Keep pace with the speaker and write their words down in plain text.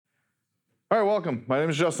All right, welcome. My name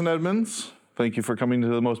is Justin Edmonds. Thank you for coming to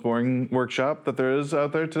the most boring workshop that there is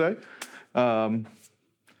out there today.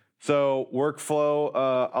 So workflow,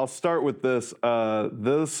 I'll start with this.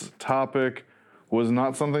 This topic was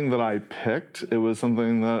not something that I picked. It was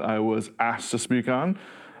something that I was asked to speak on.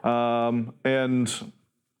 And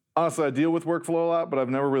honestly, I deal with workflow a lot, but I've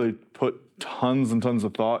never really put tons and tons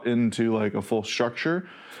of thought into like a full structure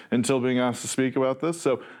until being asked to speak about this.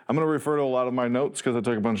 So I'm going to refer to a lot of my notes because I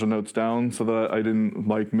took a bunch of notes down so that I didn't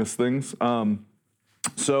like miss things.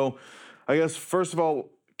 So I guess first of all,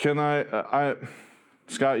 can I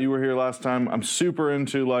Scott, you were here last time. I'm super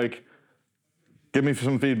into like, give me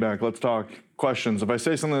some feedback. Let's talk questions. If I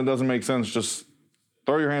say something that doesn't make sense, just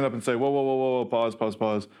throw your hand up and say, whoa, pause.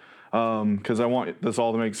 Because I want this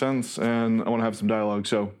all to make sense and I want to have some dialogue.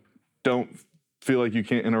 So don't feel like you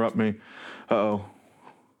can't interrupt me. Uh-oh.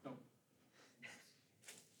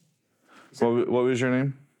 What was your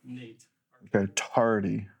name? Nate. Okay,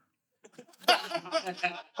 Tardy.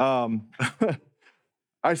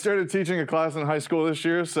 I started teaching a class in high school this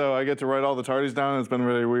year, so I get to write all the tardies down. It's been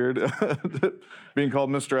really weird being called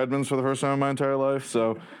Mr. Edmonds for the first time in my entire life.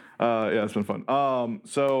 So yeah, it's been fun.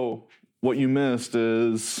 So what you missed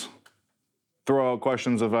is throw out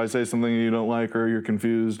questions if I say something you don't like or you're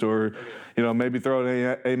confused, or maybe throw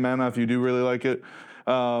an amen if you do really like it.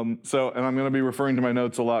 And I'm going to be referring to my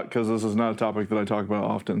notes a lot because this is not a topic that I talk about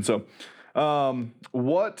often. So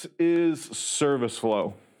what is service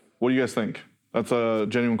flow? What do you guys think? That's a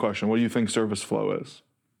genuine question. What do you think service flow is?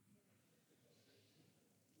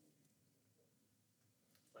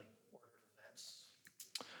 Like order of events.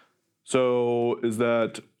 So is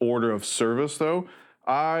that order of service, though?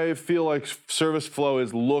 I feel like service flow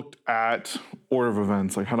is looked at order of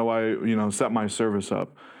events. Like, how do I, set my service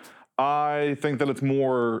up? I think that it's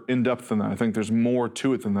more in-depth than that. I think there's more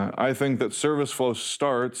to it than that. I think that service flow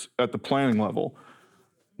starts at the planning level.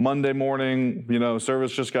 Monday morning,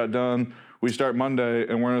 service just got done. We start Monday,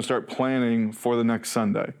 and we're going to start planning for the next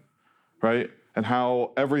Sunday, right? And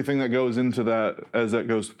how everything that goes into that as that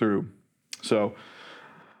goes through. So,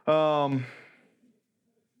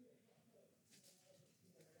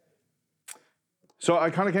 I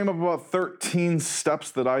kind of came up with about 13 steps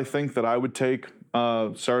that I think that I would take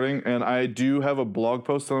starting, and I do have a blog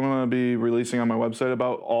post that I'm going to be releasing on my website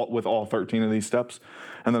about all 13 of these steps,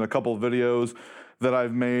 and then a couple of videos that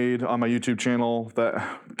I've made on my YouTube channel that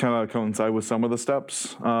kind of coincide with some of the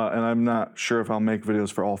steps. And I'm not sure if I'll make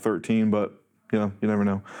videos for all 13, but you never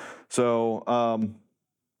know. So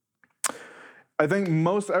I think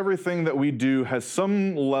most everything that we do has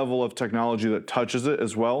some level of technology that touches it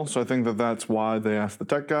as well. So I think that that's why they asked the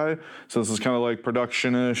tech guy. So this is kind of like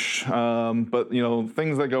production-ish, but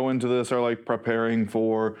things that go into this are like preparing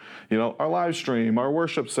for our live stream, our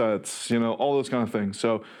worship sets, all those kind of things.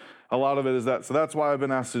 So a lot of it is that. So that's why I've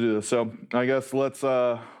been asked to do this. So I guess let's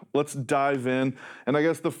dive in. And I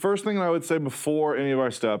guess the first thing that I would say before any of our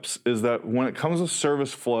steps is that when it comes to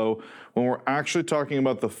service flow, when we're actually talking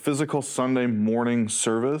about the physical Sunday morning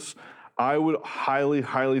service, I would highly,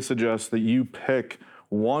 highly suggest that you pick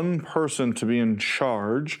one person to be in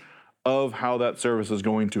charge of how that service is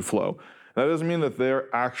going to flow. That doesn't mean that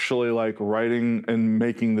they're actually like writing and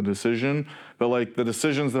making the decision, but like the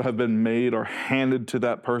decisions that have been made are handed to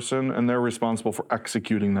that person and they're responsible for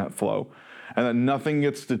executing that flow. And that nothing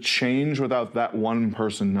gets to change without that one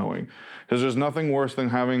person knowing. Because there's nothing worse than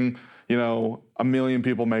having, a million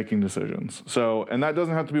people making decisions. So, and that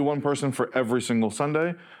doesn't have to be one person for every single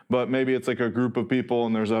Sunday, but maybe it's like a group of people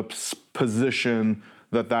and there's a position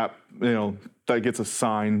that gets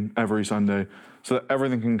assigned every Sunday, so that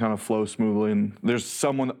everything can kind of flow smoothly, and there's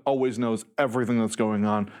someone that always knows everything that's going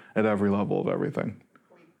on at every level of everything.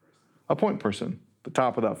 A point person, the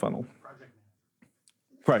top of that funnel. Project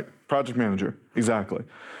manager. Right, project manager, exactly.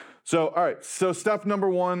 So, all right, so step number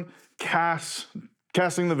one,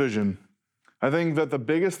 casting the vision. I think that the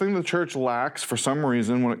biggest thing the church lacks for some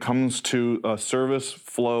reason when it comes to a service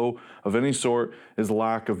flow of any sort is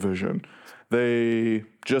lack of vision. They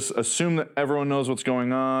just assume that everyone knows what's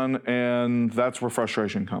going on, and that's where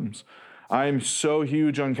frustration comes. I'm so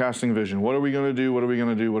huge on casting vision. What are we going to do? What are we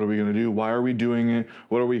going to do? What are we going to do? Why are we doing it?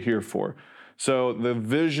 What are we here for? So the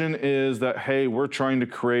vision is that, hey, we're trying to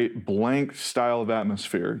create blank style of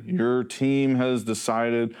atmosphere. Your team has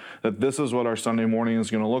decided that this is what our Sunday morning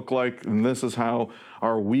is going to look like, and this is how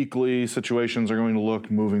our weekly situations are going to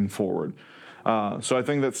look moving forward. So I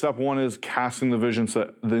think that step one is casting the vision so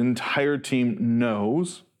that the entire team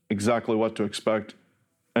knows exactly what to expect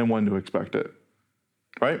and when to expect it,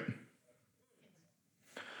 right?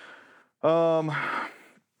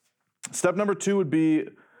 Step number two would be,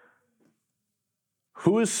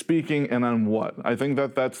 who is speaking and on what? I think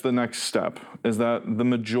that that's the next step, is that the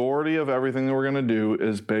majority of everything that we're going to do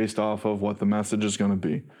is based off of what the message is going to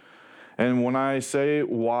be. And when I say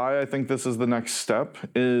why I think this is the next step,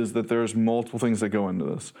 is that there's multiple things that go into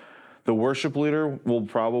this. The worship leader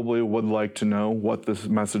would like to know what this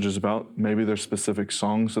message is about. Maybe there's specific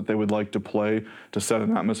songs that they would like to play to set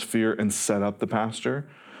an atmosphere and set up the pastor.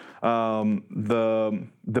 The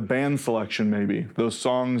band selection, maybe those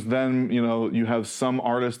songs, then you have some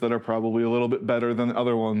artists that are probably a little bit better than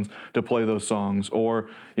other ones to play those songs, or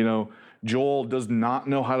Joel does not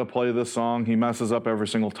know how to play this song. He messes up every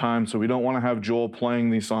single time, so we don't want to have Joel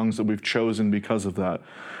playing these songs that we've chosen because of that.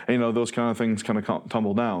 And, those kind of things kind of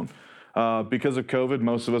tumble down. Because of COVID,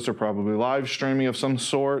 most of us are probably live streaming of some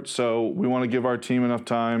sort, so we want to give our team enough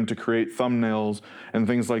time to create thumbnails and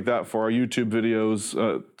things like that for our YouTube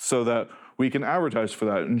videos so that we can advertise for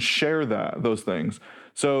that and share those things.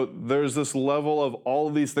 So there's this level of all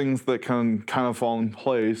of these things that can kind of fall in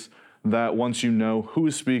place that once you know who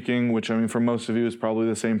is speaking, which for most of you is probably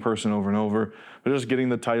the same person over and over, but just getting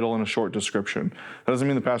the title and a short description. That doesn't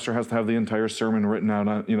mean the pastor has to have the entire sermon written out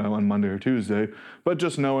on Monday or Tuesday, but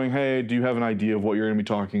just knowing, hey, do you have an idea of what you're going to be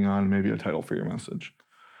talking on, maybe a title for your message.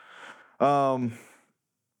 So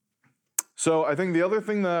I think the other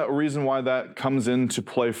thing, the reason why that comes into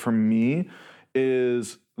play for me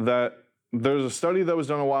is that there's a study that was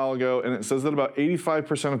done a while ago, and it says that about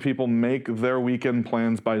 85% of people make their weekend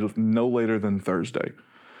plans by no later than Thursday.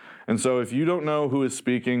 And so if you don't know who is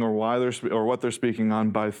speaking or why or what they're speaking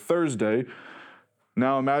on by Thursday,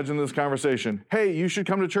 now imagine this conversation. Hey, you should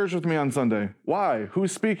come to church with me on Sunday. Why?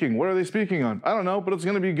 Who's speaking? What are they speaking on? I don't know, but it's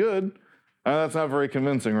going to be good. And that's not very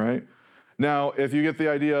convincing, right? Now, if you get the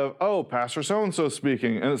idea of, Pastor so-and-so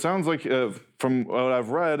speaking, and it sounds like, from what I've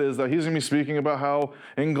read, is that he's going to be speaking about how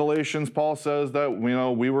in Galatians, Paul says that,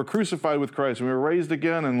 we were crucified with Christ, and we were raised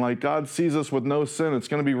again, and God sees us with no sin. It's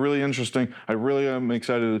going to be really interesting. I really am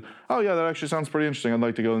excited. Oh yeah, that actually sounds pretty interesting. I'd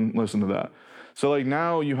like to go and listen to that. So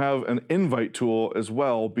now you have an invite tool as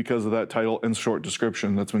well because of that title and short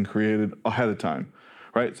description that's been created ahead of time,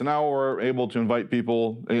 right? So now we're able to invite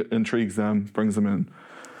people, it intrigues them, brings them in.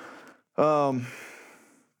 So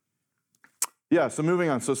moving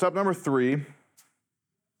on. So step number 3.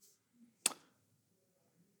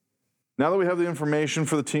 Now that we have the information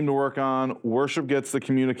for the team to work on, worship gets to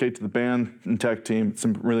communicate to the band and tech team. It's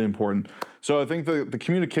really important. So I think the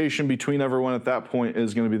communication between everyone at that point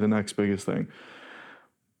is going to be the next biggest thing.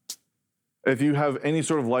 If you have any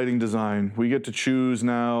sort of lighting design, we get to choose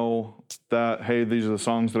now that, hey, these are the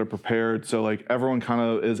songs that are prepared. So everyone kind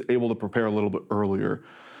of is able to prepare a little bit earlier.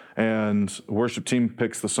 And worship team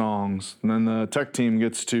picks the songs. And then the tech team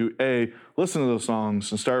gets to, listen to those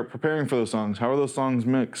songs and start preparing for those songs. How are those songs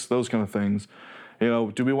mixed? Those kind of things.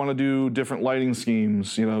 Do we want to do different lighting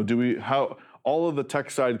schemes? All of the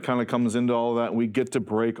tech side kind of comes into all of that, and we get to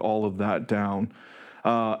break all of that down.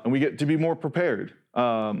 And we get to be more prepared.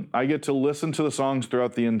 I get to listen to the songs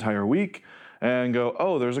throughout the entire week and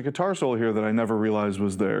go, there's a guitar solo here that I never realized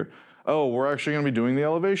was there. We're actually going to be doing the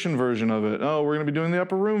elevation version of it. We're going to be doing the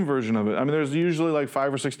upper room version of it. There's usually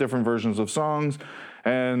 5 or 6 different versions of songs,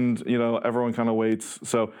 and, everyone kind of waits.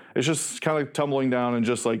 So it's just kind of tumbling down and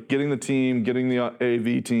just getting the team, getting the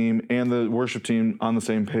AV team and the worship team on the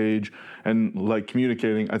same page and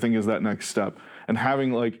communicating, I think, is that next step. And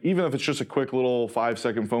having even if it's just a quick little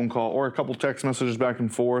 5-second phone call or a couple text messages back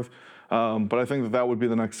and forth, but I think that would be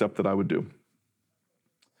the next step that I would do.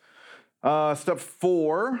 Step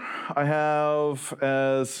 4, I have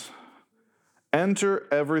as enter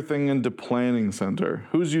everything into Planning Center.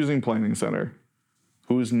 Who's using Planning Center?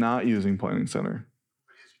 Who's not using Planning Center?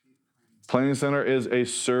 Planning Center is a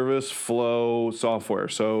service flow software.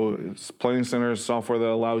 So Planning Center is software that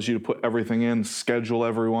allows you to put everything in, schedule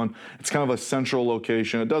everyone. It's kind of a central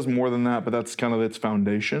location. It does more than that, but that's kind of its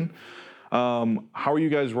foundation. How are you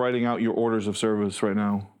guys writing out your orders of service right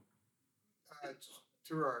now?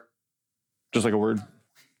 Through our Just like a word?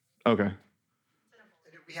 Okay.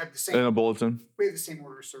 we have the same In a bulletin? we have the same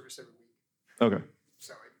order of service every week. Okay.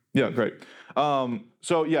 So Yeah, great.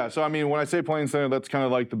 So when I say Planning Center, that's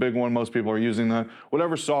kind of the big one. Most people are using that.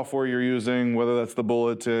 Whatever software you're using, whether that's the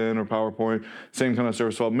bulletin or PowerPoint, same kind of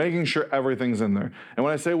service flow, making sure everything's in there. And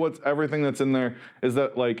when I say what's everything that's in there, is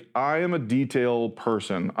that I am a detail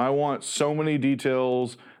person. I want so many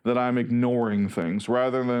details that I'm ignoring things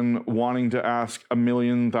rather than wanting to ask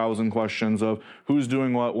 1,000,000 questions of who's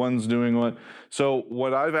doing what, when's doing what. So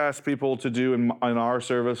what I've asked people to do in our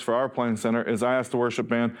service for our Planning Center is I asked the worship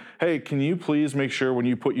band, hey, can you please make sure when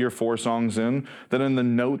you put your 4 songs in, that in the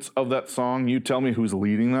notes of that song, you tell me who's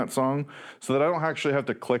leading that song so that I don't actually have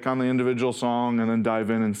to click on the individual song and then dive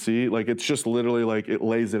in and see. Like, it's just literally like it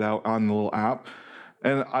lays it out on the little app.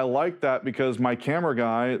 And I like that because my camera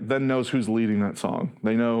guy then knows who's leading that song.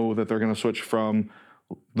 They know that they're going to switch from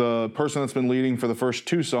the person that's been leading for the first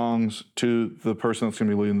 2 songs to the person that's going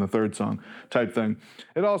to be leading the 3rd song type thing.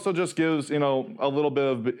 It also just gives, a little bit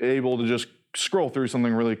of able to just scroll through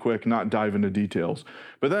something really quick, not dive into details.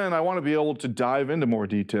 But then I want to be able to dive into more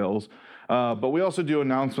details. But we also do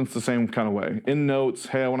announcements the same kind of way. In notes,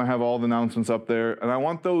 hey, I want to have all the announcements up there. And I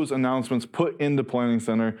want those announcements put into Planning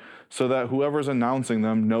Center so that whoever's announcing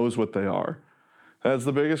them knows what they are. That's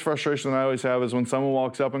the biggest frustration that I always have is when someone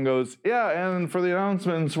walks up and goes, yeah, and for the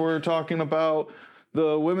announcements, we're talking about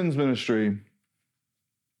the women's ministry.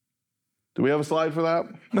 Do we have a slide for that?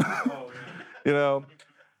 Oh, yeah.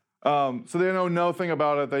 So they know nothing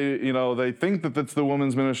about it. They think that it's the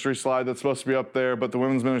women's ministry slide that's supposed to be up there, but the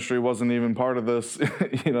women's ministry wasn't even part of this,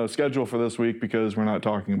 schedule for this week because we're not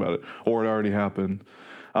talking about it, or it already happened.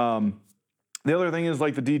 The other thing is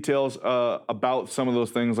like the details about some of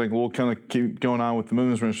those things. Like we'll kind of keep going on with the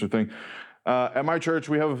women's ministry thing. At my church,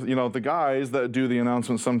 we have, the guys that do the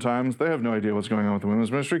announcements sometimes, they have no idea what's going on with the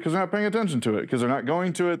women's ministry because they're not paying attention to it, because they're not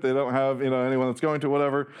going to it. They don't have, anyone that's going to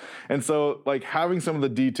whatever. And so, like, having some of the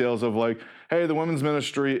details of, like, hey, the women's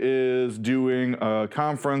ministry is doing a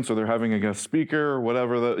conference or they're having a guest speaker or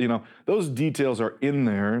whatever, those details are in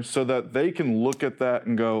there so that they can look at that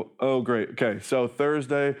and go, oh, great. Okay, so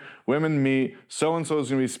Thursday, women meet, so-and-so is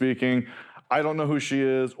going to be speaking. I don't know who she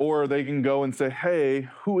is, or they can go and say, hey,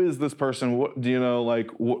 who is this person? What do you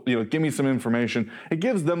know? Give me some information. It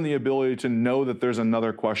gives them the ability to know that there's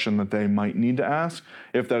another question that they might need to ask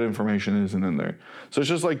if that information isn't in there. So it's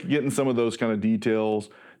just like getting some of those kind of details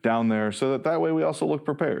down there so that way we also look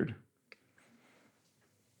prepared.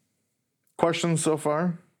 Questions so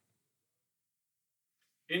far?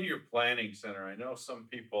 In your planning center, I know some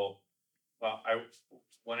people,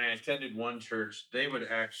 when I attended one church, they would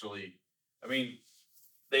actually,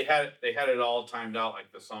 they had it all timed out,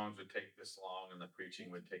 like the songs would take this long and the preaching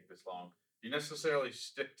would take this long. Do you necessarily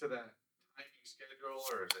stick to that timing schedule,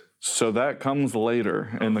 or is it? So that comes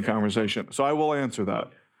later in the conversation. So I will answer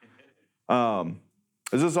that.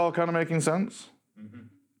 Is this all kind of making sense?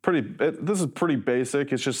 Mm-hmm. This is pretty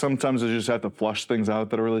basic. It's just sometimes I just have to flush things out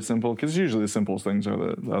that are really simple, because usually the simplest things are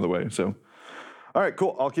the other way. So. All right,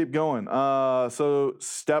 cool. I'll keep going. So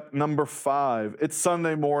step number 5, it's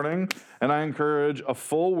Sunday morning, and I encourage a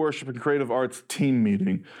full worship and creative arts team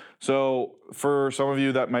meeting. So for some of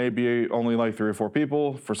you, that may be only like 3 or 4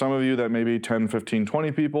 people. For some of you, that may be 10, 15,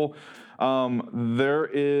 20 people. There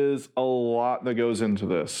is a lot that goes into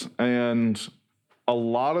this. And a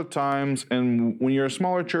lot of times, and when you're a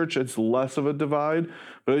smaller church, it's less of a divide.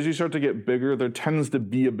 But as you start to get bigger, there tends to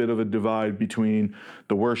be a bit of a divide between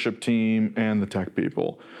the worship team and the tech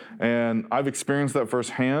people. And I've experienced that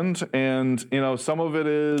firsthand. And, some of it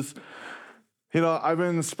is, I've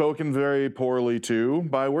been spoken very poorly to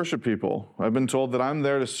by worship people. I've been told that I'm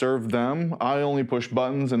there to serve them. I only push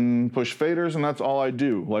buttons and push faders, and that's all I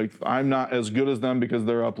do. Like, I'm not as good as them because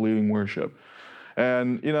they're up leading worship.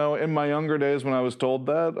 And, in my younger days when I was told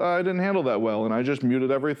that, I didn't handle that well, and I just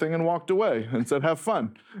muted everything and walked away and said, have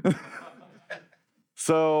fun.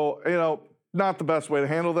 So, not the best way to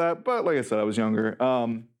handle that, but like I said, I was younger.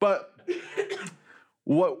 But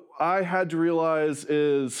what I had to realize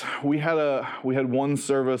is we had one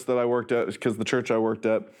service that I worked at, because the church I worked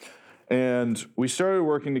at, and we started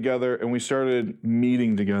working together and we started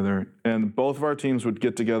meeting together, and both of our teams would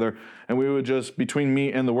get together, and we would just, between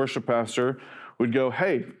me and the worship pastor, would go,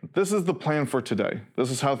 hey, this is the plan for today. This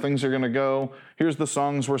is how things are going to go. Here's the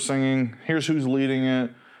songs we're singing. Here's who's leading it.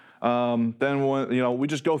 Then we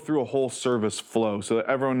just go through a whole service flow so that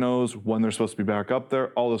everyone knows when they're supposed to be back up there,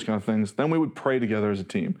 all those kind of things. Then we would pray together as a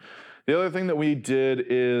team. The other thing that we did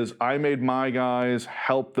is I made my guys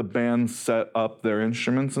help the band set up their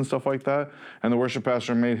instruments and stuff like that. And the worship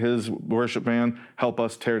pastor made his worship band help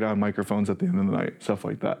us tear down microphones at the end of the night, stuff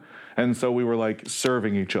like that. And so we were like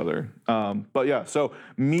serving each other. So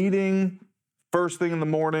meeting first thing in the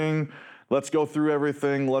morning, let's go through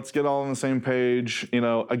everything. Let's get all on the same page.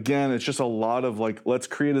 Again, it's just a lot of like, let's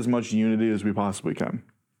create as much unity as we possibly can.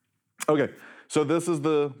 Okay. So this is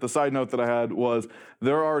the side note that I had was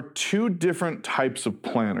there are 2 different types of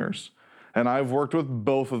planners, and I've worked with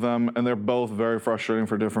both of them, and they're both very frustrating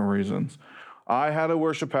for different reasons. I had a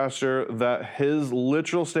worship pastor that his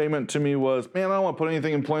literal statement to me was, man, I don't want to put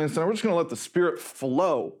anything in Planning Center. We're just going to let the Spirit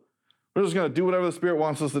flow. We're just going to do whatever the Spirit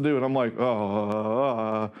wants us to do. And I'm like,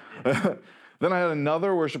 Then I had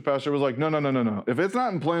another worship pastor who was like, no. If it's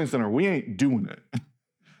not in Planning Center, we ain't doing it.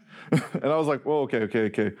 And I was like, well,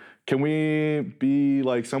 okay. Can we be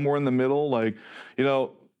like somewhere in the middle? Like,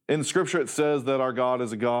 in Scripture it says that our God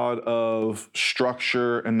is a God of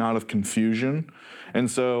structure and not of confusion. And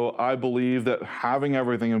so I believe that having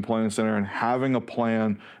everything in Planning Center and having a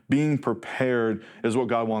plan, being prepared is what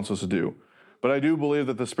God wants us to do. But I do believe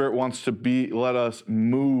that the Spirit wants to let us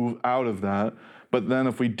move out of that. But then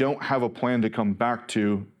if we don't have a plan to come back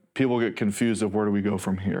to, people get confused of where do we go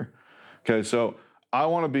from here. Okay, so I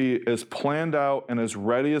want to be as planned out and as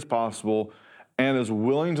ready as possible and as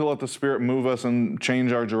willing to let the Spirit move us and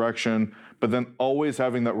change our direction, but then always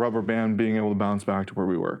having that rubber band being able to bounce back to where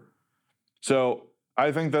we were. So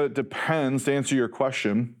I think that it depends, to answer your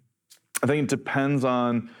question, I think it depends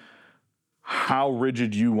on how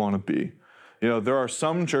rigid you want to be. There are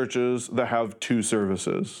some churches that have 2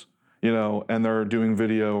 services, and they're doing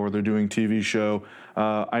video or they're doing TV show.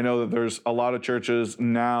 I know that there's a lot of churches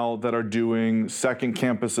now that are doing second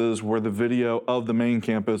campuses where the video of the main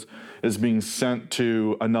campus is being sent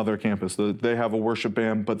to another campus. They have a worship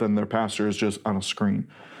band, but then their pastor is just on a screen.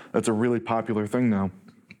 That's a really popular thing now.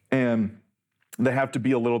 And they have to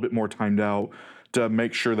be a little bit more timed out to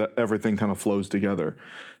make sure that everything kind of flows together.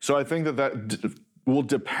 So I think that will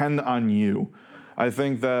depend on you. I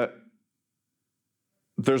think that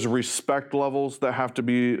there's respect levels that have to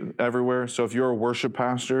be everywhere. So if you're a worship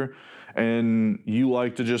pastor and you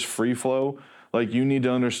like to just free flow, like you need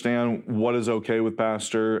to understand what is okay with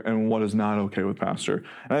pastor and what is not okay with pastor.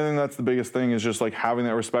 And I think that's the biggest thing, is just like having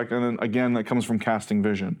that respect. And then again, that comes from casting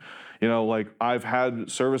vision. Like I've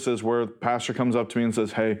had services where the pastor comes up to me and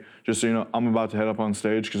says, hey, just so you know, I'm about to head up on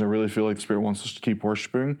stage because I really feel like the Spirit wants us to keep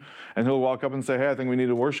worshiping. And he'll walk up and say, hey, I think we need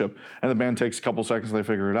to worship. And the band takes a couple seconds and they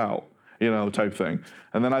figure it out. Type thing.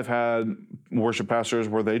 And then I've had worship pastors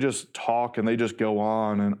where they just talk and they just go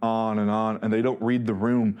on and on and on, and they don't read the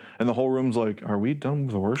room. And the whole room's like, are we done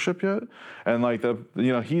with the worship yet? And like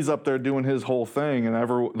he's up there doing his whole thing, and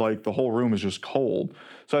the whole room is just cold.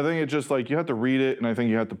 So I think it's just like, you have to read it, and I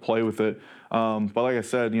think you have to play with it. But like I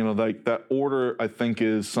said, like that order, I think,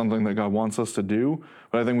 is something that God wants us to do.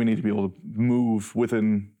 But I think we need to be able to move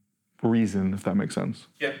within reason, if that makes sense.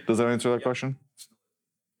 Yeah. Does that answer that question?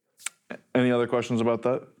 Any other questions about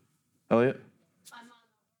that, Elliot? I'm on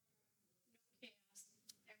chaos,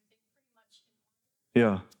 everything pretty much in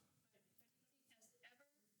order. Yeah. Has ever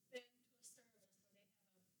been to a service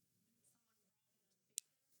where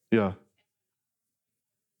they have Yeah.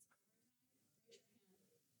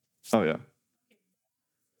 Oh, yeah.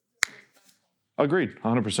 Agreed,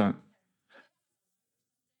 100%.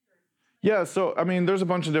 Yeah, so, I mean, there's a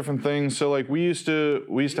bunch of different things. So, like, we used to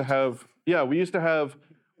have,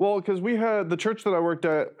 well, because the church that I worked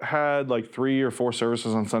at had like 3 or 4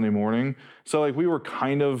 services on Sunday morning. So like we were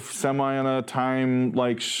kind of semi on a time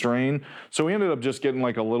like strain. So we ended up just getting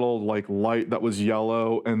like a little like light that was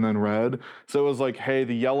yellow and then red. So it was like, hey,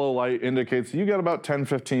 the yellow light indicates you got about 10,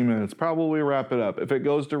 15 minutes, probably wrap it up. If it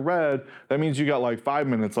goes to red, that means you got like 5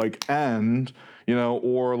 minutes, like end,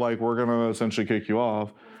 or like we're going to essentially kick you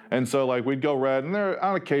off. And so like we'd go red, and there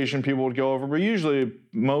on occasion people would go over, but usually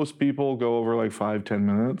most people go over like 5-10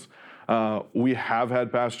 minutes. We have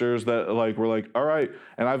had pastors that like were like, all right,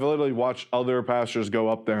 and I've literally watched other pastors go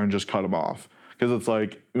up there and just cut them off, because it's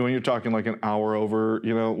like when you're talking like an hour over,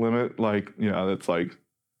 limit, like that's like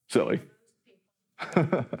silly.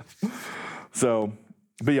 So,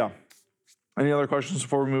 but yeah, any other questions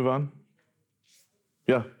before we move on?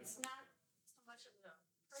 Yeah. It's not so much of the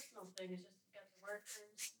personal thing, it's just you got the workers,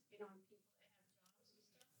 and people that have jobs and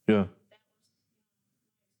stuff. Yeah. That was my experience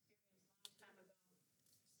a long time ago.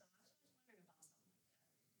 So I was wondering about something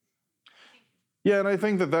like that. Yeah, and I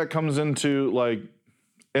think that comes into like,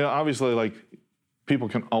 obviously like people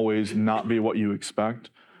can always not be what you expect,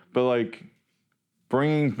 but like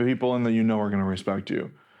bringing people in that are going to respect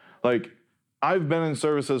you. Like I've been in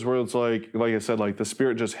services where it's like I said, like the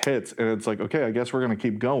Spirit just hits and it's like, okay, I guess we're going to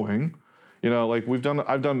keep going. Like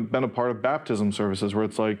I've been a part of baptism services where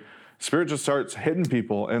it's like Spirit just starts hitting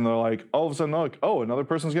people and they're like, all of a sudden, like, oh, another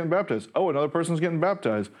person's getting baptized. Oh, another person's getting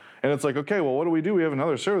baptized. And it's like, okay, well, what do? We have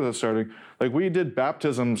another service that's starting. Like we did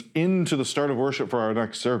baptisms into the start of worship for our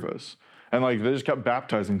next service. And like they just kept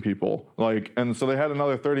baptizing people. Like, and so they had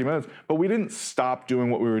another 30 minutes, but we didn't stop doing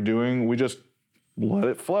what we were doing. We just let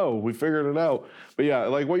it flow. We figured it out. But yeah,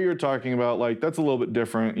 like what you're talking about, like that's a little bit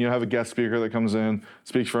different. You have a guest speaker that comes in,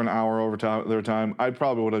 speaks for an hour over their time. I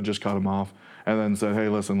probably would have just cut him off and then said, hey,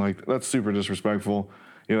 listen, like that's super disrespectful.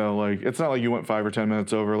 Like it's not like you went 5 or 10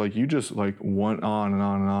 minutes over. Like you just like went on and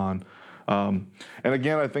on and on. And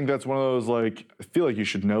again, I think that's one of those, like, I feel like you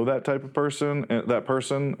should know that type of person,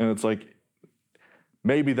 and it's like,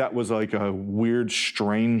 maybe that was like a weird,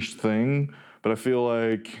 strange thing, but I feel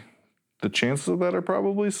like the chances of that are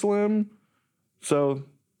probably slim. So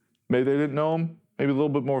maybe they didn't know him. Maybe a little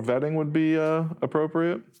bit more vetting would be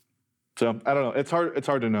appropriate. So I don't know. It's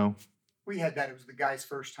hard to know. We had that. It was the guy's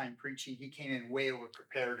first time preaching. He came in way over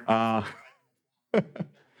prepared.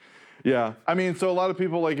 Yeah. I mean, so a lot of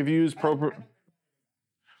people, like, if you use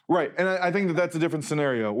right, and I think that that's a different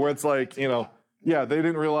scenario where it's like, yeah, they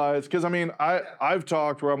didn't realize, because I mean, I've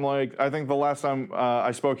talked where I'm like, I think the last time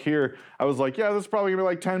I spoke here, I was like, yeah, this is probably gonna be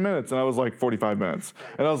like 10 minutes, and I was like 45 minutes,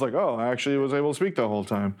 and I was like, oh, I actually was able to speak the whole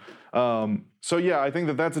time. So yeah, I think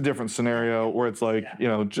that that's a different scenario where it's like,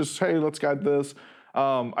 just, hey, let's guide this.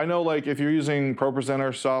 I know, like, if you're using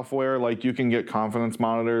ProPresenter software, like, you can get confidence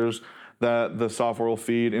monitors that the software will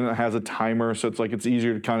feed, and it has a timer, so it's like it's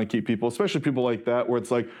easier to kind of keep people, especially people like that, where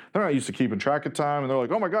it's like they're not used to keeping track of time, and they're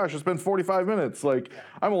like, oh my gosh, it's been 45 minutes. Like,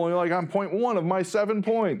 I'm only like on point 1 of my 7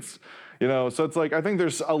 points. So it's like, I think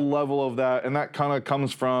there's a level of that, and that kind of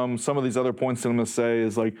comes from some of these other points that I'm gonna say,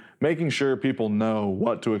 is like making sure people know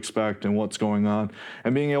what to expect and what's going on,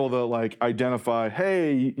 and being able to, like, identify,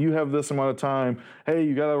 hey, you have this amount of time, hey,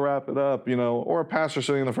 you gotta wrap it up, or a pastor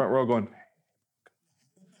sitting in the front row going,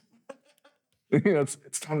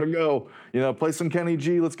 it's time to go. Play some Kenny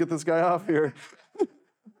G. Let's get this guy off here.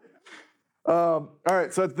 All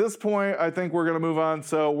right, so at this point, I think we're going to move on.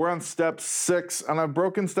 So we're on step 6, and I've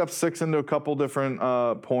broken step 6 into a couple different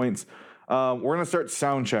points. We're going to start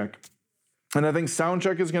sound check. And I think sound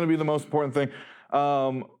check is going to be the most important thing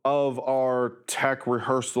of our tech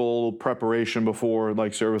rehearsal preparation before,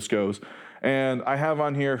 like, service goes. And I have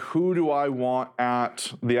on here, who do I want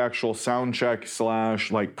at the actual sound check /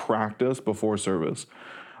 like practice before service?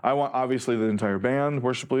 I want, obviously, the entire band,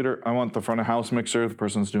 worship leader. I want the front of house mixer, the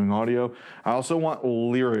person that's doing audio. I also want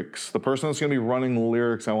lyrics. The person that's going to be running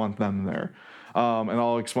lyrics, I want them there. And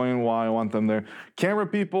I'll explain why I want them there. Camera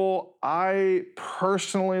people, I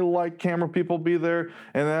personally like camera people be there,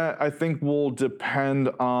 and that, I think, will depend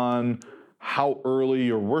on how early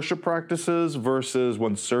your worship practice is versus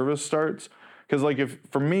when service starts. Because, like, if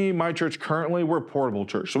for me, my church currently, we're a portable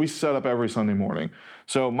church, so we set up every Sunday morning.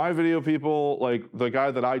 So my video people, like the guy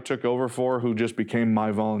that I took over for, who just became my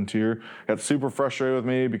volunteer, got super frustrated with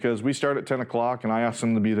me because we start at 10 o'clock and I asked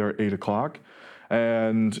him to be there at 8 o'clock.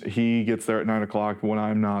 And he gets there at 9 o'clock when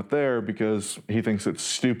I'm not there because he thinks it's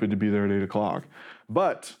stupid to be there at 8 o'clock.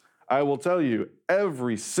 But I will tell you,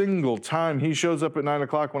 every single time he shows up at 9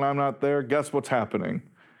 o'clock when I'm not there, guess what's happening?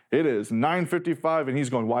 It is 9:55 and he's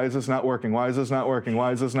going, why is this not working? Why is this not working?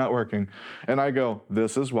 Why is this not working? And I go,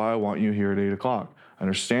 this is why I want you here at 8 o'clock. I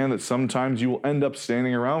understand that sometimes you will end up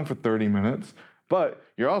standing around for 30 minutes, but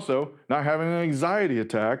you're also not having an anxiety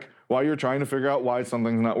attack while you're trying to figure out why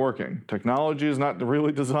something's not working. Technology is not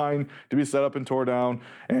really designed to be set up and tore down,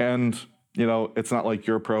 and it's not like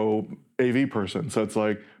you're a pro AV person. So it's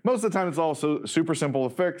like, most of the time it's also super simple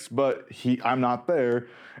to fix, but I'm not there,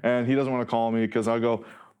 and he doesn't want to call me because I'll go,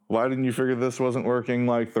 why didn't you figure this wasn't working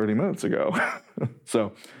like 30 minutes ago?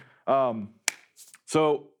 So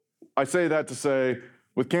I say that to say,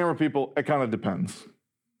 with camera people, it kind of depends.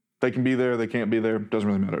 They can be there, they can't be there, doesn't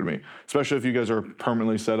really matter to me. Especially if you guys are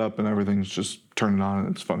permanently set up and everything's just turned on and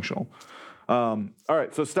it's functional. All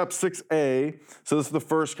right, so step 6A. So this is the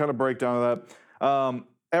first kind of breakdown of that.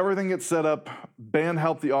 Everything gets set up. Band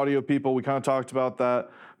help the audio people. We kind of talked about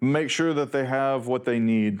that. Make sure that they have what they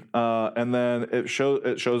need, and then it shows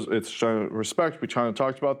it's showing respect. We kind of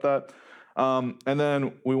talked about that, and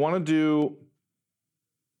then we want to do.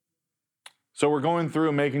 So we're going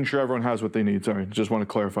through making sure everyone has what they need. Sorry, just want to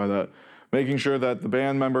clarify that. Making sure that the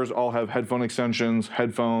band members all have headphone extensions,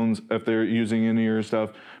 headphones, if they're using in-ear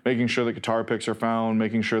stuff, making sure the guitar picks are found,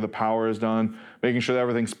 making sure the power is done, making sure that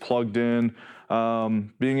everything's plugged in,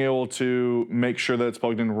 being able to make sure that it's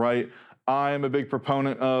plugged in right. I am a big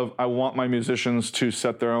proponent of, I want my musicians to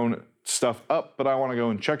set their own stuff up, but I want to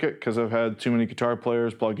go and check it because I've had too many guitar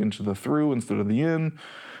players plug into the through instead of the in,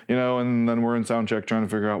 and then we're in sound check trying to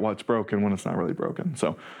figure out what's broken when it's not really broken.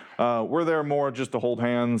 So we're there more just to hold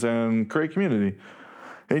hands and create community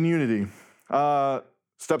and unity.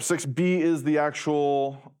 Step 6B is the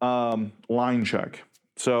actual line check.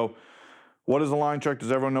 So what is a line check?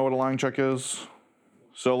 Does everyone know what a line check is?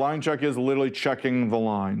 So line check is literally checking the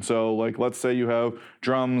line. So like, let's say you have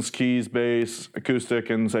drums, keys, bass, acoustic,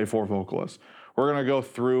 and say 4 vocalists. We're gonna go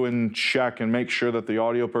through and check and make sure that the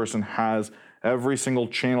audio person has every single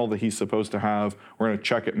channel that he's supposed to have. We're gonna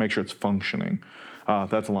check it, make sure it's functioning.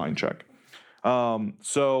 That's a line check.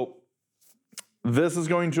 So this is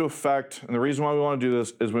going to affect, and the reason why we want to do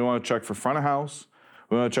this is we want to check for front of house.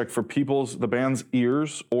 We want to check for the band's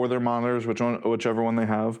ears or their monitors, whichever one they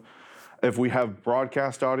have. If we have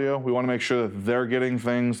broadcast audio, we want to make sure that they're getting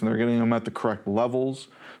things and they're getting them at the correct levels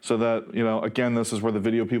so that, again, this is where the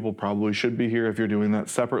video people probably should be here if you're doing that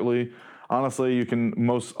separately. Honestly,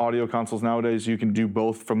 most audio consoles nowadays, you can do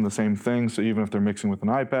both from the same thing. So even if they're mixing with an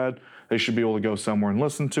iPad, they should be able to go somewhere and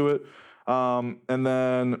listen to it. And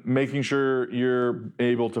then making sure you're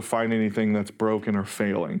able to find anything that's broken or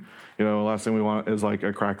failing. The last thing we want is like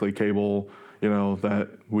a crackly cable, that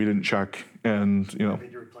we didn't check and,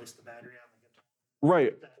 Need to replace the battery on the guitar.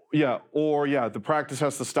 Right. Yeah. Or the practice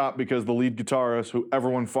has to stop because the lead guitarist, who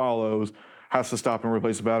everyone follows, has to stop and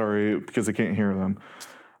replace the battery because they can't hear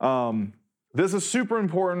them. This is super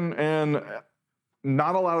important, and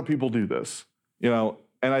not a lot of people do this, and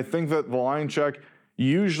I think that the line check,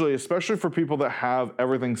 usually, especially for people that have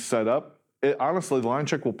everything set up, honestly, the line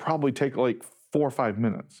check will probably take like 4 or 5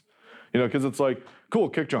 minutes, because it's like, cool,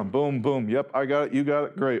 kick drum, boom, boom, yep, I got it, you got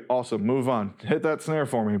it, great, awesome, move on. Hit that snare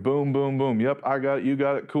for me, boom, boom, boom, yep, I got it, you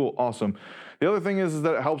got it, cool, awesome. The other thing is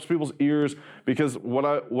that it helps people's ears, because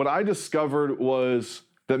what I discovered was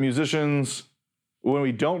that musicians, when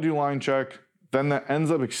we don't do line check, then that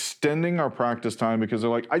ends up extending our practice time because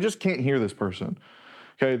they're like, I just can't hear this person.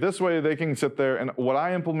 Okay, this way they can sit there, and what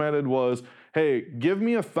I implemented was, hey, give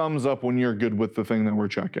me a thumbs up when you're good with the thing that we're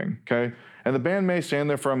checking, okay? And the band may stand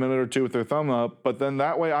there for a minute or two with their thumb up, but then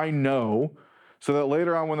that way I know, so that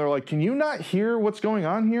later on when they're like, can you not hear what's going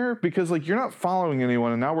on here? Because like you're not following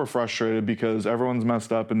anyone, and now we're frustrated because everyone's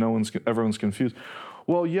messed up and everyone's confused.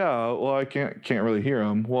 Well, yeah, I can't really hear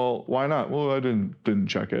them. Well, why not? Well, I didn't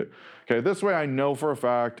check it. Okay, this way I know for a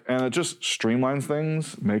fact, and it just streamlines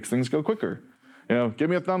things, makes things go quicker. Give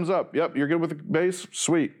me a thumbs up. Yep, you're good with the bass?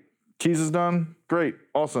 Sweet. Keys is done? Great.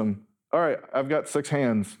 Awesome. All right, I've got 6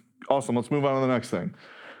 hands. Awesome, let's move on to the next thing.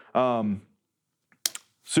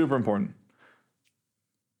 Super important.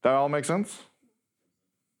 That all make sense?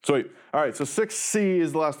 Sweet. All right, so 6C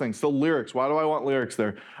is the last thing. So lyrics. Why do I want lyrics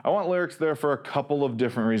there? I want lyrics there for a couple of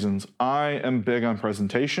different reasons. I am big on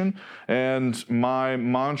presentation, and my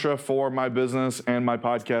mantra for my business and my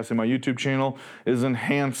podcast and my YouTube channel is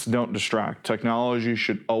enhance, don't distract. Technology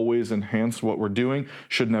should always enhance what we're doing,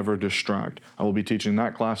 should never distract. I will be teaching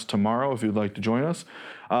that class tomorrow if you'd like to join us.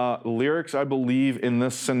 Lyrics, I believe in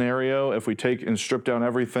this scenario, if we take and strip down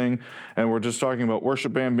everything, and we're just talking about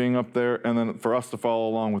worship band being up there, and then for us to follow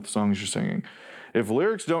along with the songs you're singing. If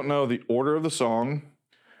lyrics don't know the order of the song,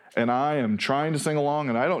 and I am trying to sing along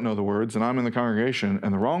and I don't know the words, and I'm in the congregation,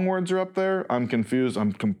 and the wrong words are up there, I'm confused,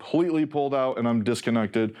 I'm completely pulled out, and I'm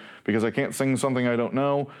disconnected because I can't sing something I don't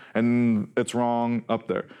know, and it's wrong up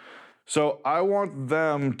there. So I want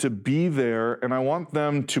them to be there, and I want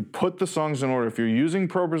them to put the songs in order. If you're using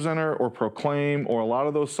ProPresenter or Proclaim or a lot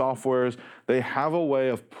of those softwares, they have a way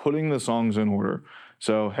of putting the songs in order.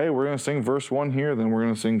 So, hey, we're going to sing verse 1 here, then we're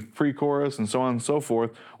going to sing pre-chorus and so on and so forth.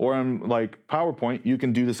 Or in like PowerPoint, you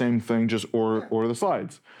can do the same thing, just order the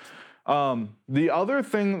slides. The other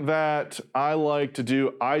thing that I like to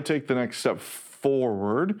do, I take the next step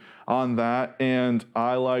forward on that, and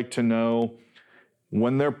I like to know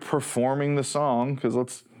when they're performing the song, because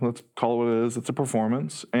let's call it what it is, it's a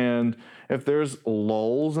performance. And if there's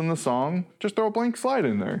lulls in the song, just throw a blank slide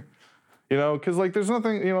in there. Because like there's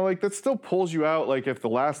nothing, like that still pulls you out. Like if the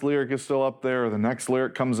last lyric is still up there or the next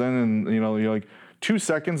lyric comes in and, you're like 2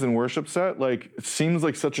 seconds in worship set, like it seems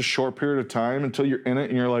like such a short period of time until you're in it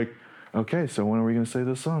and you're like, okay, so when are we going to say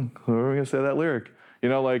this song? When are we going to say that lyric?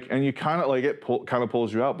 And you kind of like it kind of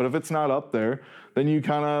pulls you out. But if it's not up there, then you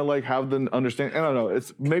kind of like have the understanding. I don't know.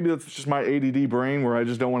 Maybe that's just my ADD brain where I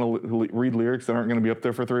just don't want to read lyrics that aren't going to be up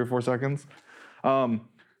there for 3 or 4 seconds.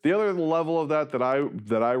 The other level of that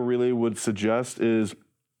I really would suggest is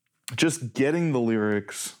just getting the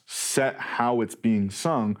lyrics set how it's being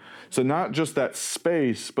sung. So not just that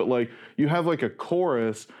space, but like you have like a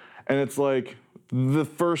chorus, and it's like the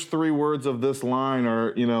first 3 words of this line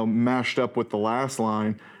are, mashed up with the last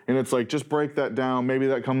line. And it's like, just break that down. Maybe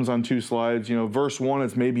that comes on 2 slides. Verse 1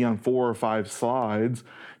 is maybe on 4 or 5 slides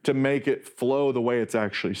to make it flow the way it's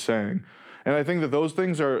actually saying. And I think that those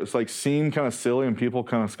things seem kind of silly and people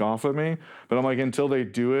kind of scoff at me. But I'm like, until they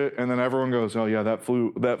do it, and then everyone goes, oh yeah, that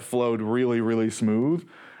flowed really, really smooth.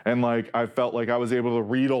 And like, I felt like I was able to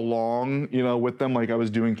read along, with them like I was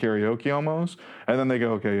doing karaoke almost. And then they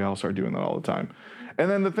go, okay, yeah, I'll start doing that all the time. And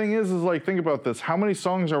then the thing is like, think about this. How many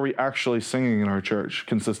songs are we actually singing in our church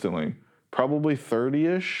consistently? Probably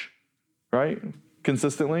 30-ish, right?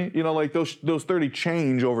 consistently. You know, like those 30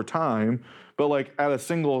 change over time, but like at a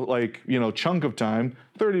single like, you know, chunk of time,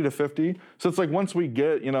 30 to 50. So it's like once we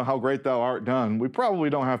get, you know, how great thou art done, we probably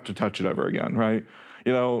don't have to touch it ever again, right?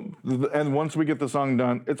 You know, and once we get the song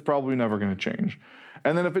done, it's probably never going to change.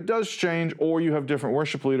 And then if it does change, or you have different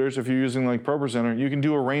worship leaders, if you're using like ProPresenter, you can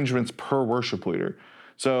do arrangements per worship leader.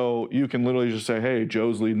 So you can literally just say, hey,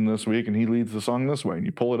 Joe's leading this week and he leads the song this way. And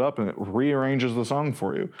you pull it up and it rearranges the song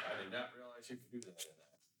for you. I did not realize you could do that.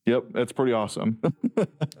 Yep, it's pretty awesome.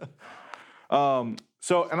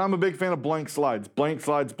 And I'm a big fan of blank slides. Blank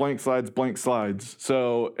slides, blank slides, blank slides.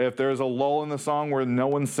 So if there's a lull in the song where no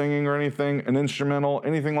one's singing or anything, an instrumental,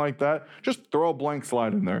 anything like that, just throw a blank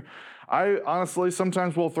slide in there. I honestly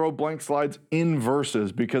sometimes will throw blank slides in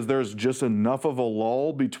verses because there's just enough of a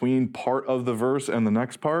lull between part of the verse and the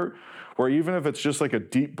next part where even if it's just like a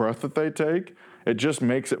deep breath that they take, it just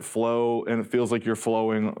makes it flow and it feels like you're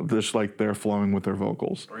flowing just like they're flowing with their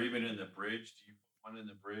vocals. Or even in the bridge, do you put one in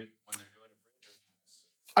the bridge when they're doing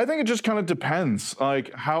a bridge? I think it just kind of depends.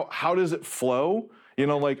 Like how does it flow? You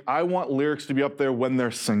know, like I want lyrics to be up there when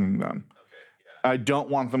they're singing them. I don't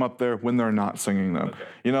want them up there when they're not singing them. Okay.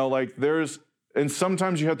 You know, like and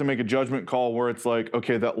sometimes you have to make a judgment call where it's like,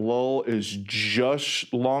 okay, that lull is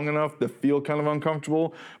just long enough to feel kind of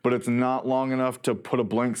uncomfortable, but it's not long enough to put a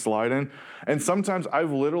blank slide in. And sometimes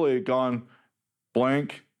I've literally gone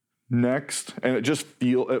blank, next, and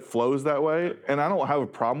it flows that way. And I don't have a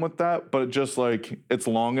problem with that, but it just like, it's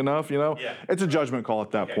long enough, you know? Yeah. It's a judgment call at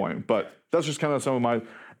that point. But that's just kind of some of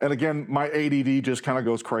and again, my ADD just kind of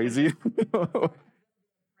goes crazy. I'll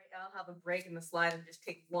have a break in the slide and just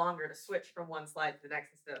take longer to switch from one slide to the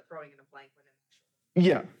next instead of throwing in a blank one.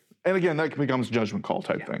 Yeah. And again, that becomes a judgment call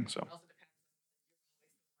type thing. So. It also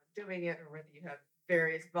depends on doing it or whether you have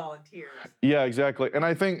various volunteers. Yeah, exactly. And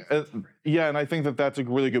I think, that that's a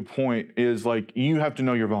really good point is like, you have to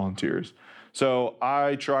know your volunteers. So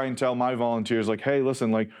I try and tell my volunteers like, hey,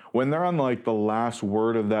 listen, like when they're on like the last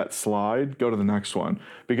word of that slide, go to the next one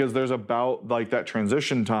because there's about like that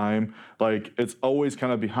transition time, like it's always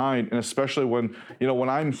kind of behind. And especially when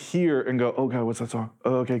I'm here and go, oh God, what's that song?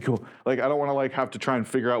 Oh, okay, cool. Like, I don't want to like have to try and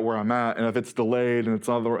figure out where I'm at. And if it's delayed and it's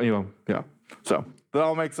not the, yeah. So that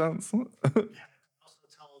all makes sense. Also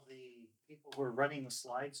tell the people who are running the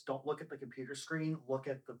slides, don't look at the computer screen, look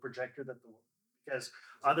at the projector because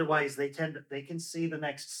otherwise they can see the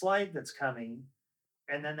next slide that's coming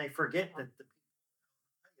and then they forget that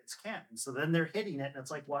it's can't. And so then they're hitting it and it's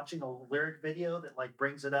like watching a lyric video that like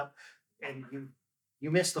brings it up and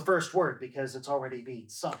you miss the first word because it's already being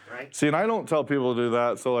sung, right? See, and I don't tell people to do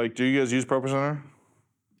that. So like, do you guys use ProPresenter?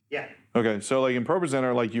 Yeah. Okay, so like in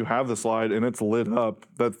ProPresenter, like you have the slide and it's lit up.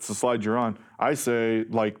 That's the slide you're on. I say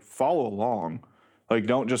like follow along. Like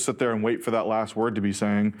don't just sit there and wait for that last word to be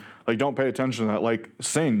sang. Like don't pay attention to that. Like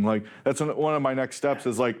sing. Like that's one of my next steps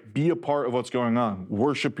is like be a part of what's going on.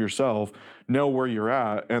 Worship yourself. Know where you're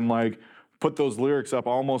at and like put those lyrics up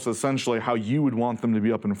almost essentially how you would want them to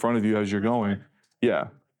be up in front of you as you're going. Yeah. I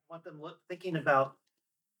want them thinking about.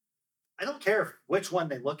 I don't care which one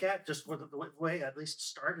they look at. Just the way I at least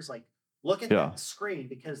start is like look at that screen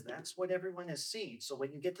because that's what everyone is seeing. So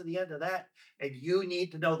when you get to the end of that and you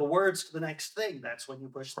need to know the words to the next thing, that's when you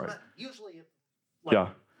push the button. Usually, in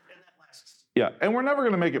that last. Yeah, and we're never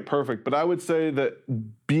going to make it perfect, but I would say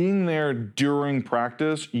that being there during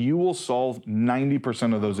practice, you will solve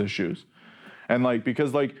 90% of those issues. And like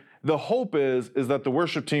because like the hope is that the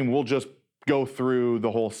worship team will just go through the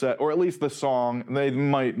whole set, or at least the song. They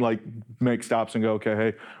might like make stops and go, okay,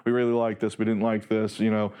 hey, we really like this, we didn't like this,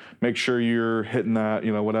 make sure you're hitting that,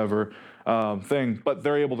 whatever thing. But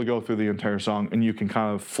they're able to go through the entire song and you can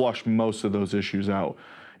kind of flush most of those issues out.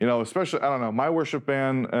 Especially, I don't know, my worship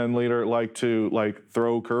band and leader like to like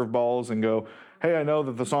throw curveballs and go, hey, I know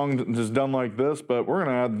that the song is done like this, but we're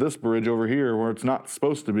gonna add this bridge over here where it's not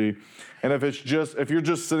supposed to be. And if you're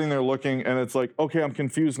just sitting there looking and it's like, okay, I'm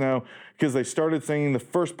confused now because they started singing the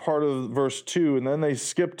first part of verse 2 and then they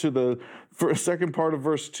skipped to the second part of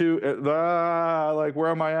verse 2, like where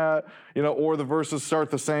am I at? Or the verses start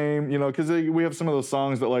the same, because we have some of those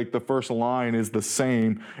songs that like the first line is the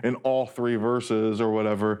same in all 3 verses or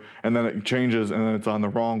whatever, and then it changes and then it's on the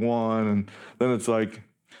wrong one, and then it's like,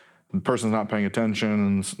 the person's not paying attention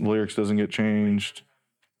and the lyrics doesn't get changed.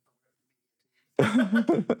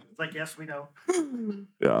 It's like, yes, we know.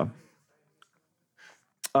 Yeah.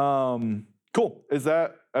 Cool. Is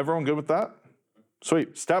that everyone good with that?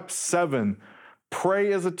 Sweet. Step 7,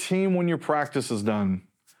 pray as a team when your practice is done.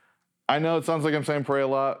 I know it sounds like I'm saying pray a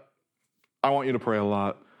lot. I want you to pray a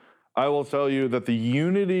lot. I will tell you that the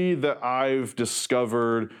unity that I've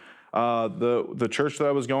discovered the church that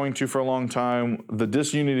I was going to for a long time, the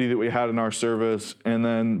disunity that we had in our service, and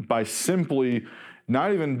then by simply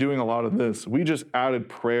not even doing a lot of this, we just added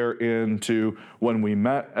prayer into when we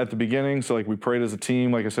met at the beginning. So like we prayed as a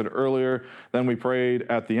team, like I said earlier, then we prayed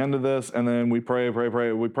at the end of this, and then we pray.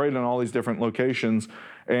 We prayed in all these different locations,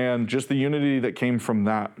 and just the unity that came from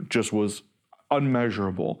that just was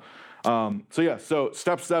unmeasurable. So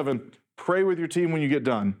step 7, pray with your team when you get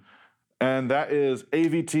done. And that is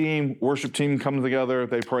AV team, worship team comes together,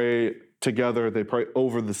 they pray together, they pray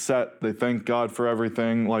over the set, they thank God for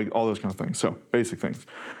everything, like all those kind of things. So basic things.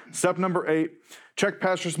 Step number 8, check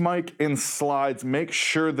pastor's mic and slides. Make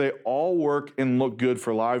sure they all work and look good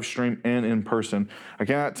for live stream and in person. I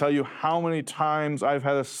cannot tell you how many times I've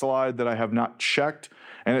had a slide that I have not checked,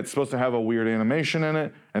 and it's supposed to have a weird animation in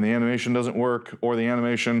it, and the animation doesn't work, or the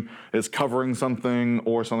animation is covering something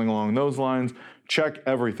or something along those lines. Check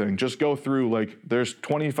everything. Just go through, like, there's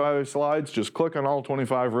 25 slides. Just click on all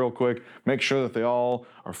 25 real quick. Make sure that they all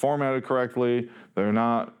are formatted correctly. They're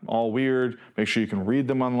not all weird. Make sure you can read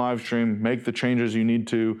them on live stream. Make the changes you need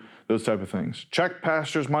to, those type of things. Check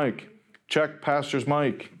pastor's mic. Check pastor's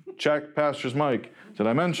mic. Check pastor's mic. Did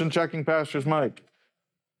I mention checking pastor's mic?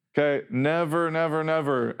 Okay,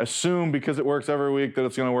 never assume because it works every week that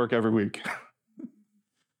it's going to work every week.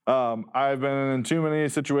 I've been in too many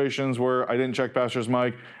situations where I didn't check pastor's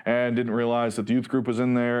mic and didn't realize that the youth group was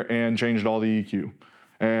in there and changed all the EQ.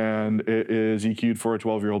 And it is EQ'd for a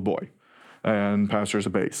 12-year-old boy. And pastor's a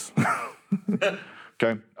bass.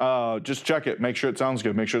 Okay, just check it. Make sure it sounds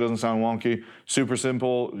good. Make sure it doesn't sound wonky. Super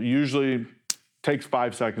simple. Usually takes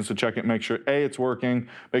 5 seconds to check it. Make sure, A, it's working.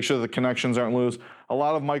 Make sure the connections aren't loose. A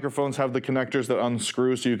lot of microphones have the connectors that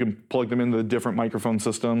unscrew so you can plug them into the different microphone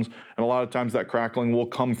systems. And a lot of times that crackling will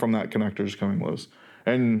come from that connector just coming loose.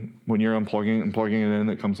 And when you're unplugging it and plugging it in,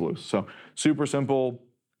 it comes loose. So super simple,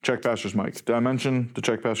 check pastor's mic. Did I mention to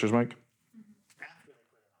check pastor's mic?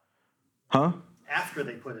 Huh? After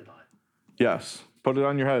they put it on. Yes. Put it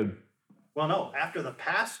on your head. Well, no, after the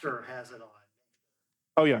pastor has it on.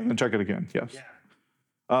 Oh yeah, and check it again. Yes.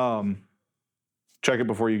 Yeah. Check it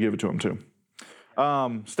before you give it to them too.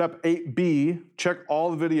 Step 8B, check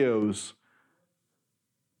all the videos.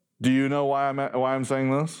 Do you know why I'm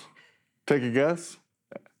saying this? Take a guess.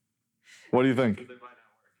 What do you think?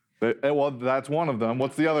 Well, that's one of them.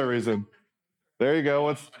 What's the other reason? There you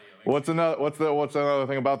go. What's another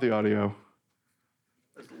thing about the audio?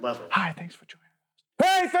 Level. Hi, thanks for joining us.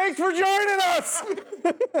 Hey, thanks for joining us.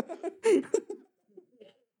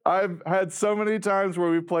 I've had so many times where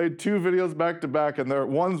we played 2 videos back to back, and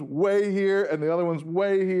one's way here and the other one's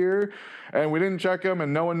way here, and we didn't check them,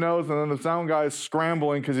 and no one knows, and then the sound guy is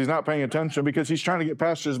scrambling because he's not paying attention because he's trying to get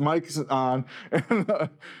pastor's mics on, and,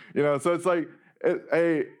 so it's like,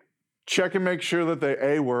 check and make sure that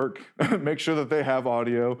they work, make sure that they have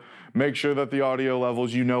audio, make sure that the audio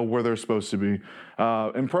levels, where they're supposed to be.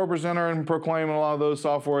 In ProPresenter and Proclaim and a lot of those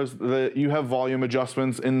softwares, that you have volume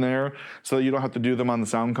adjustments in there so that you don't have to do them on the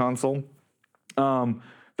sound console.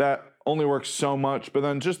 That only works so much, but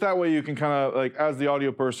then just that way you can kind of, like, as the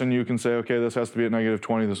audio person, you can say, okay, this has to be at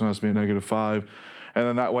 -20, this one has to be at -5. And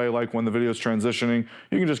then that way, like when the video's transitioning,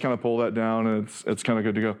 you can just kind of pull that down and it's kind of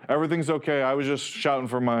good to go. Everything's okay. I was just shouting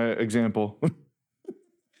for my example.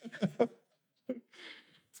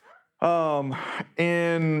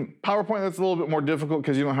 In PowerPoint, that's a little bit more difficult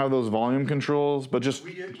because you don't have those volume controls, but just...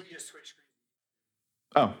 We just switched screens.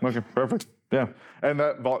 Oh, okay, perfect. Yeah, and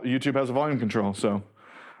that YouTube has a volume control, so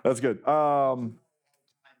that's good.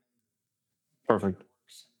 Perfect.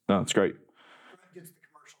 No, it's great. Gets the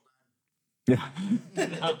commercial done. Yeah.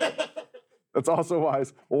 That's also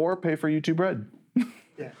wise. Or pay for YouTube Red.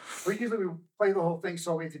 Yeah. We usually play the whole thing,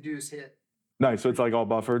 so all we have to do is hit. Nice, so it's like all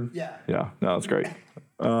buffered? Yeah. Yeah, no, that's great.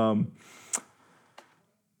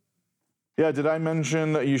 Yeah, did I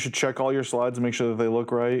mention that you should check all your slides and make sure that they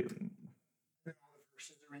look right? All the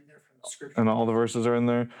verses are in there from the scripture. And all the verses are in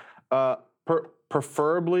there?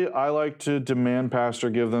 Preferably, I like to demand pastor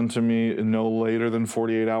give them to me no later than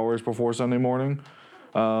 48 hours before Sunday morning.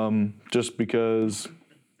 Just because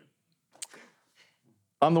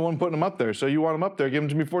I'm the one putting them up there. So you want them up there, give them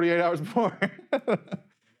to me 48 hours before.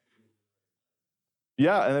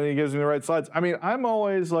 Yeah, and then he gives me the right slides. I mean, I'm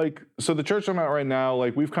always like, so the church I'm at right now,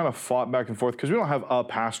 like we've kind of fought back and forth because we don't have a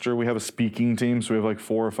pastor. We have a speaking team. So we have like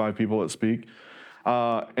 4 or 5 people that speak.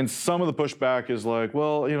 And some of the pushback is like,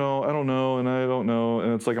 well, I don't know, and I don't know.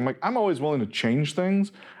 And it's like, I'm always willing to change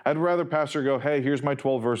things. I'd rather pastor go, hey, here's my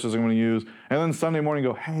 12 verses I'm going to use. And then Sunday morning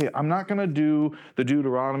go, hey, I'm not going to do the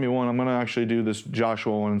Deuteronomy one. I'm going to actually do this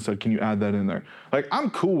Joshua one instead. Can you add that in there? Like, I'm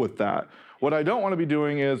cool with that. What I don't want to be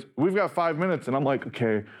doing is, we've got 5 minutes, and I'm like,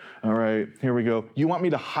 okay, all right, here we go. You want me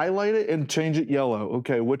to highlight it and change it yellow?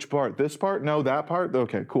 Okay, which part? This part? No, that part?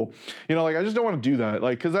 Okay, cool. Like, I just don't want to do that.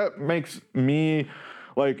 Like, because that makes me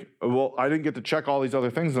like, well, I didn't get to check all these other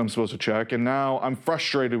things that I'm supposed to check, and now I'm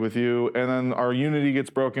frustrated with you, and then our unity gets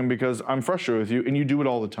broken because I'm frustrated with you, and you do it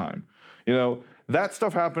all the time. That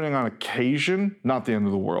stuff happening on occasion, not the end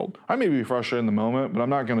of the world. I may be frustrated in the moment, but I'm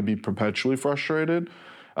not going to be perpetually frustrated.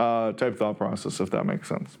 Type thought process, if that makes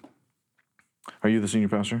sense. Are you the senior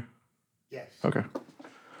pastor? Yes. Okay.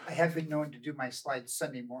 I have been known to do my slides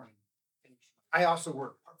Sunday morning. I also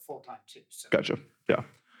work full-time too. So. Gotcha. Yeah.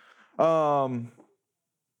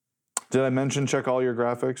 Did I mention check all your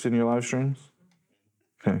graphics in your live streams?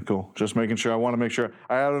 Okay, cool. Just making sure. I want to make sure.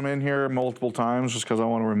 I had them in here multiple times just because I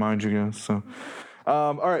want to remind you guys. So,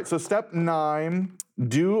 all right. So step 9,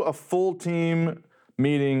 do a full team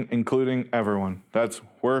meeting, including everyone. That's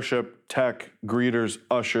worship, tech, greeters,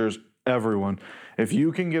 ushers, everyone. If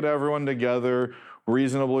you can get everyone together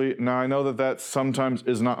reasonably, now I know that sometimes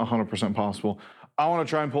is not 100% possible. I want to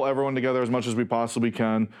try and pull everyone together as much as we possibly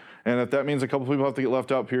can. And if that means a couple people have to get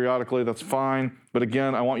left out periodically, that's fine. But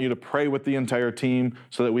again, I want you to pray with the entire team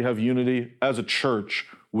so that we have unity as a church.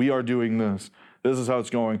 We are doing this. This is how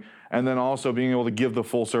it's going. And then also being able to give the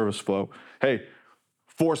full service flow. Hey,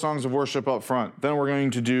 4 songs of worship up front. Then we're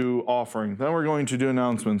going to do offering. Then we're going to do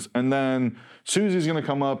announcements. And then Susie's going to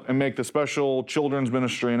come up and make the special children's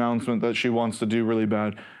ministry announcement that she wants to do really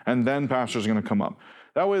bad. And then Pastor's going to come up.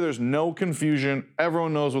 That way there's no confusion.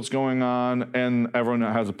 Everyone knows what's going on, and everyone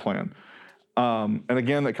has a plan. And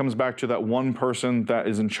again, that comes back to that one person that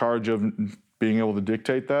is in charge of being able to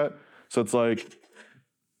dictate that. So it's like,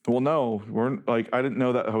 well, no, I didn't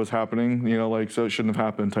know that was happening, so it shouldn't have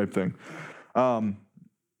happened type thing. How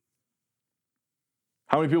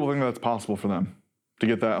many people think that's possible for them to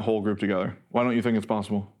get that whole group together? Why don't you think it's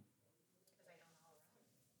possible?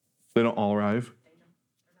 They don't all arrive?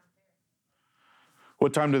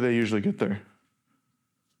 What time do they usually get there?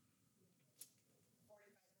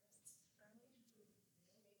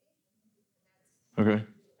 Okay.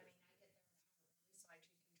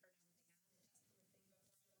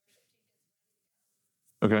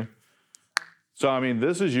 Okay. So,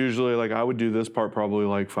 this is usually, I would do this part probably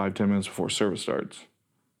 5-10 minutes before service starts.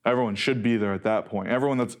 Everyone should be there at that point.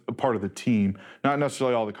 Everyone that's a part of the team, not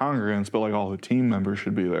necessarily all the congregants, but all the team members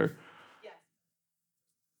should be there. Yes.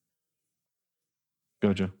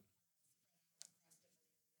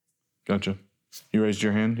 Gotcha. You raised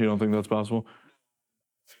your hand? You don't think that's possible?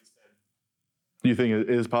 Do you think it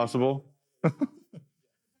is possible?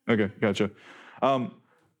 Okay, gotcha.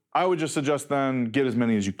 I would just suggest then get as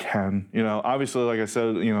many as you can. Obviously, like I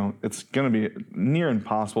said, it's going to be near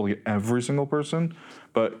impossible to get every single person,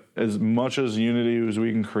 but as much as unity as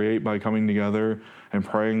we can create by coming together and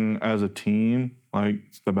praying as a team,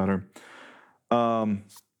 the better.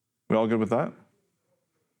 We all good with that?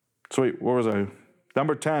 Sweet. Where was I?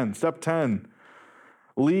 Number 10, step 10,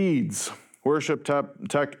 leads, worship,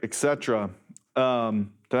 tech, etc.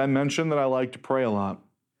 Did I mention that I like to pray a lot?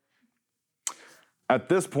 At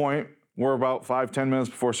this point, we're about 5-10 minutes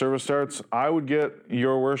before service starts. I would get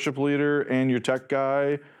your worship leader and your tech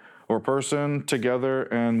guy or person together,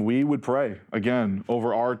 and we would pray, again,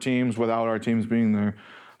 over our teams without our teams being there,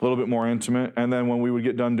 a little bit more intimate. And then when we would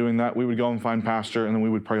get done doing that, we would go and find pastor, and then we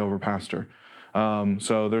would pray over pastor.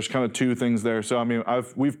 So there's kind of 2 things there. So,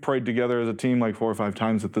 we've prayed together as a team 4 or 5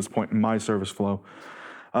 times at this point in my service flow.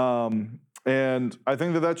 And I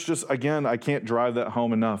think that's just, again, I can't drive that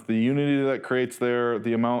home enough. The unity that creates there,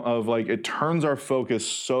 the amount of it turns our focus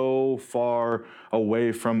so far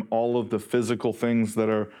away from all of the physical things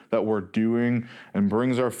that we're doing, and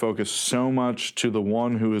brings our focus so much to the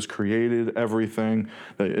one who has created everything,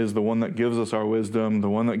 that is the one that gives us our wisdom, the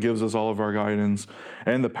one that gives us all of our guidance,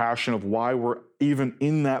 and the passion of why we're even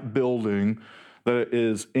in that building, that it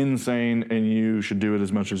is insane, and you should do it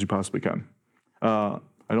as much as you possibly can.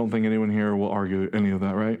 I don't think anyone here will argue any of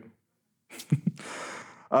that, right?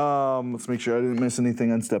 Let's make sure I didn't miss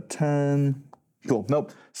anything on step 10. Cool.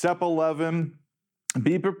 Nope. Step 11,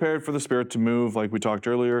 be prepared for the Spirit to move, like we talked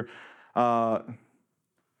earlier, and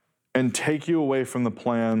take you away from the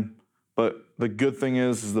plan. But the good thing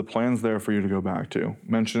is the plan's there for you to go back to.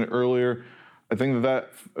 Mentioned it earlier. I think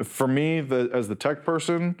that for me, as the tech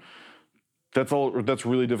person, that's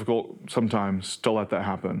really difficult sometimes to let that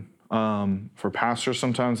happen. For pastors,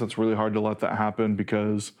 sometimes it's really hard to let that happen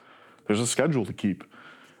because there's a schedule to keep.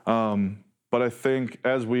 But I think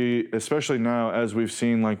especially now, as we've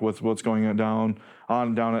seen what's going down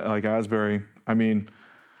at Asbury,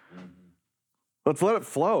 let's let it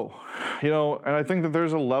flow, and I think that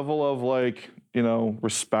there's a level of like,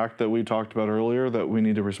 respect that we talked about earlier, that we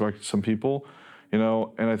need to respect some people, and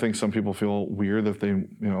I think some people feel weird if they,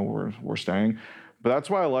 we're staying. But that's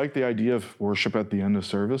why I like the idea of worship at the end of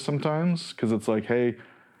service sometimes, because it's like, hey,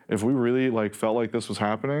 if we really like felt like this was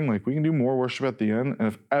happening, like we can do more worship at the end. And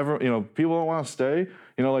if ever, people don't want to stay,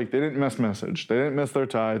 like they didn't miss message, they didn't miss their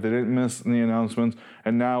tithe, they didn't miss the announcements,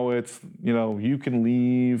 and now it's, you can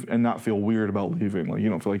leave and not feel weird about leaving. Like you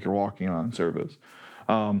don't feel like you're walking on service.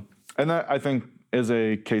 And that I think is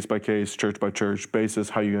a case by case, church by church basis,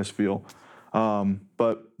 how you guys feel.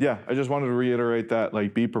 But yeah, I just wanted to reiterate that,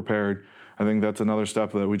 like, be prepared. I think that's another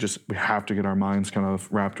step that we have to get our minds kind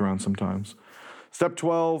of wrapped around sometimes. Step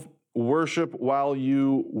 12, worship while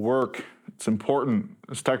you work. It's important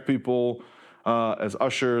as tech people, as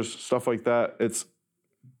ushers, stuff like that.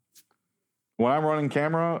 When I'm running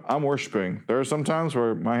camera, I'm worshiping. There are some times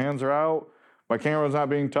where my hands are out, my camera's not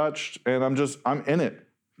being touched, and I'm in it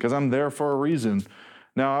because I'm there for a reason.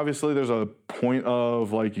 Now, obviously, there's a point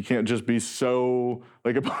of like, you can't just be so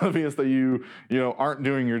like oblivious that you aren't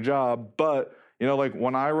doing your job. But, like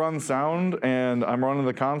when I run sound and I'm running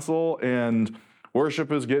the console and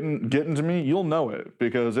worship is getting to me, you'll know it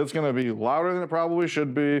because it's going to be louder than it probably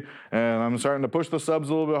should be. And I'm starting to push the subs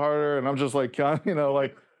a little bit harder. And I'm just like,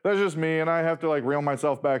 like, that's just me. And I have to like reel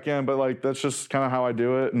myself back in. But like, that's just kind of how I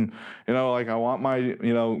do it. And, like I want my,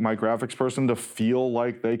 my graphics person to feel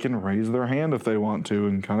like they can raise their hand if they want to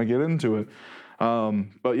and kind of get into it.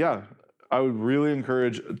 But yeah, I would really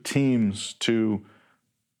encourage teams to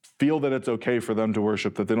feel that it's okay for them to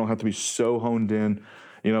worship, that they don't have to be so honed in.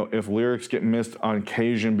 If lyrics get missed on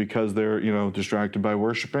occasion because they're, distracted by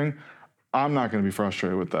worshiping, I'm not going to be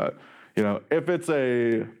frustrated with that. If it's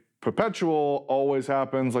a perpetual, always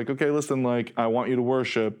happens, like, okay, listen, like, I want you to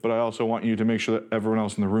worship, but I also want you to make sure that everyone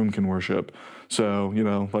else in the room can worship. So,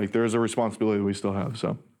 like, there's a responsibility we still have,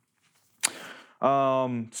 so.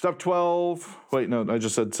 Step 12, wait, no, I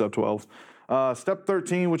just said step 12. Step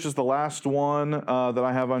 13, which is the last one that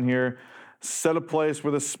I have on here, set a place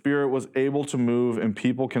where the Spirit was able to move and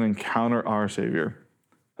people can encounter our Savior.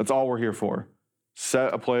 That's all we're here for.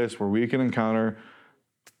 Set a place where we can encounter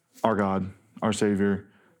our God, our Savior.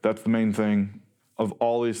 That's the main thing of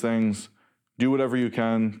all these things. Do whatever you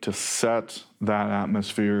can to set that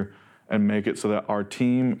atmosphere and make it so that our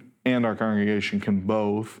team and our congregation can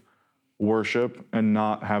both worship and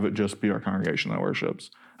not have it just be our congregation that worships.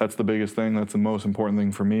 That's the biggest thing. That's the most important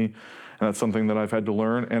thing for me. And that's something that I've had to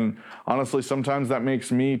learn. And honestly, sometimes that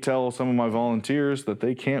makes me tell some of my volunteers that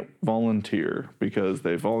they can't volunteer because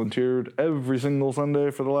they volunteered every single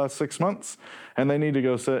Sunday for the last 6 months and they need to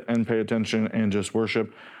go sit and pay attention and just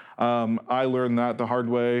worship. I learned that the hard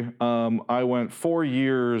way. I went 4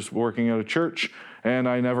 years working at a church and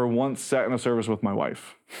I never once sat in a service with my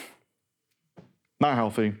wife. Not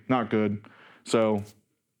healthy, not good. So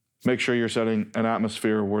make sure you're setting an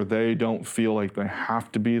atmosphere where they don't feel like they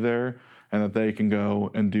have to be there and that they can go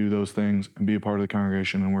and do those things and be a part of the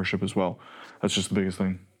congregation and worship as well. That's just the biggest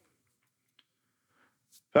thing.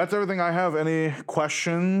 That's everything I have. Any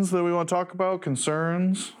questions that we want to talk about?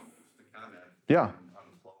 Concerns? Yeah.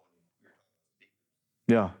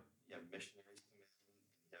 Yeah. Yeah, missionaries come in,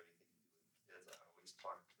 you have anything to do with kids, I always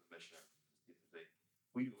talk to the missionaries.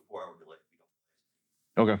 We do a 4-hour delay, we don't.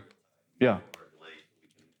 Okay. Yeah. 4-hour delay,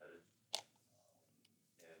 we can edit.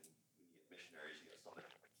 And we get missionaries, something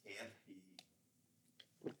that can't be,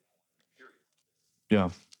 period.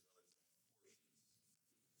 Yeah. We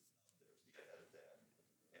gotta edit that.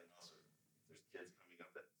 And also, if there's kids coming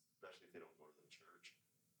up that, especially if they don't go to the church,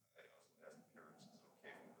 I also ask the parents, is it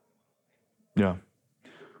okay if we put them online? Yeah.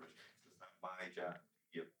 It's not my job to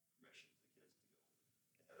give permission to the kids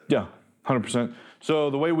to go. Yeah, 100%. So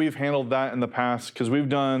the way we've handled that in the past, because we've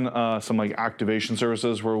done some like activation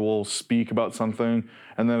services where we'll speak about something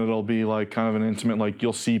and then it'll be like kind of an intimate, like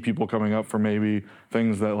you'll see people coming up for maybe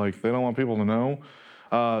things that like they don't want people to know.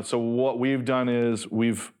 So what we've done is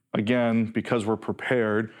again, because we're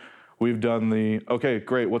prepared, we've done okay,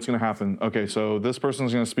 great, what's going to happen? Okay, so this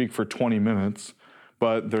person's going to speak for 20 minutes.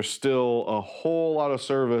 But there's still a whole lot of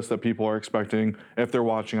service that people are expecting if they're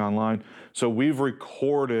watching online. So we've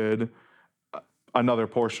recorded another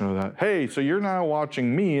portion of that. Hey, so you're now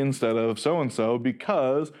watching me instead of so-and-so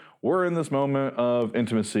because we're in this moment of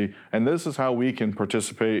intimacy. And this is how we can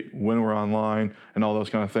participate when we're online and all those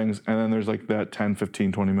kind of things. And then there's like that 10,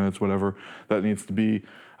 15, 20 minutes, whatever that needs to be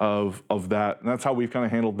of that. And that's how we've kind of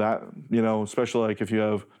handled that, especially like if you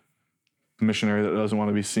have a missionary that doesn't want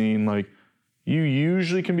to be seen, like, you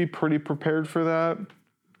usually can be pretty prepared for that.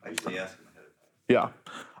 I usually ask them ahead of time.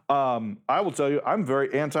 Yeah. I will tell you, I'm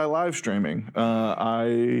very anti-live streaming.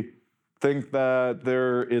 I think that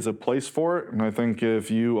there is a place for it, and I think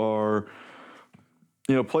if you are,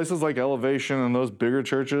 places like Elevation and those bigger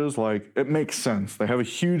churches, like it makes sense. They have a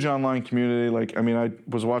huge online community. Like, I mean, I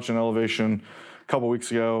was watching Elevation a couple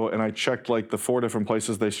weeks ago, and I checked like the 4 different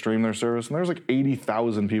places they stream their service, and there's like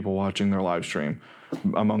 80,000 people watching their live stream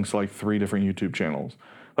amongst like 3 different YouTube channels.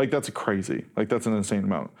 Like that's crazy. Like that's an insane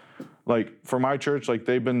amount. Like for my church, like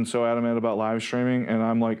they've been so adamant about live streaming, and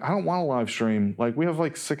I'm like, I don't want to live stream. Like we have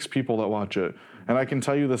like 6 people that watch it, and I can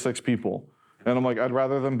tell you the 6 people. And I'm like, I'd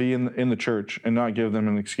rather them be in the church and not give them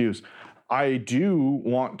an excuse. I do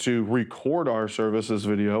want to record our services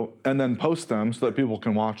video and then post them so that people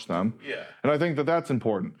can watch them. Yeah. And I think that that's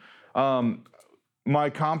important.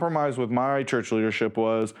 My compromise with my church leadership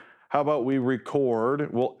was, how about we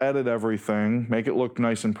record, we'll edit everything, make it look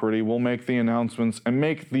nice and pretty, we'll make the announcements and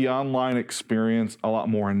make the online experience a lot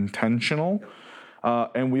more intentional.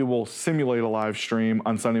 And we will simulate a live stream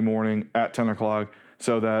on Sunday morning at 10 o'clock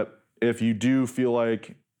so that if you do feel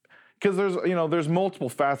like, because there's multiple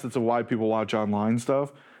facets of why people watch online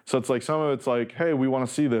stuff. So it's like some of it's like, hey, we want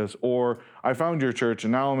to see this, or I found your church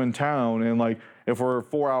and now I'm in town, and like if we're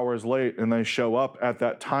 4 hours late and they show up at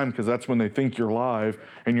that time because that's when they think you're live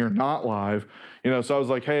and you're not live, So I was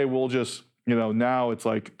like, hey, we'll just, now it's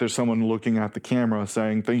like there's someone looking at the camera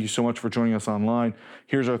saying, thank you so much for joining us online.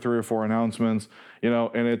 Here's our 3 or 4 announcements,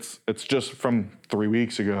 and it's just from 3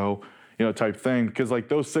 weeks ago. Type thing. Because like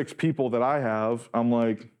those 6 people that I have, I'm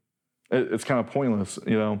like, it's kind of pointless,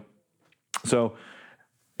 So,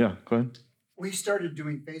 yeah, go ahead. We started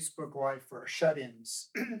doing Facebook Live for our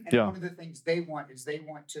shut-ins. And Yeah. one of the things they want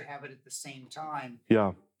to have it at the same time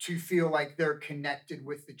Yeah, to feel like they're connected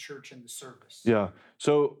with the church and the service. yeah.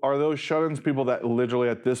 So are those shut-ins people that literally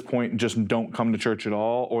at this point just don't come to church at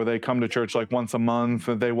all, or they come to church like once a month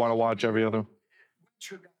and they want to watch every other?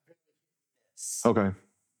 Okay.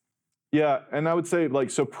 Yeah, and I would say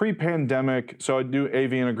so pre-pandemic, so I do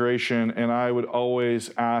AV integration, and I would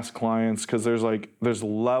always ask clients, because there's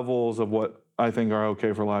levels of what I think are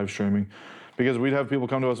okay for live streaming, because we'd have people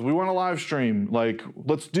come to us, we want to live stream, like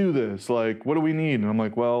let's do this, like what do we need? And I'm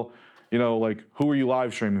like, well, who are you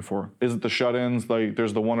live streaming for? Is it the shut-ins? Like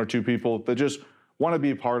there's the 1 or 2 people that just want to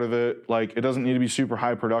be a part of it. Like it doesn't need to be super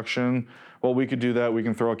high production. Well, we could do that. We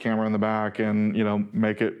can throw a camera in the back and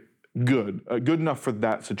make it good enough for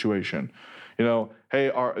that situation. Hey,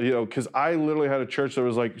 because I literally had a church that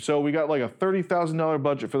was like, so we got like a $30,000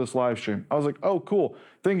 budget for this live stream. I was like, oh, cool.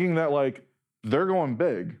 Thinking that like they're going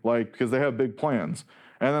big, like, because they have big plans.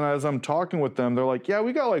 And then as I'm talking with them, they're like, yeah,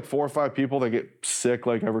 we got like 4 or 5 people that get sick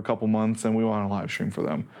like every couple months and we want to live stream for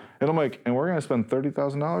them. And I'm like, and we're going to spend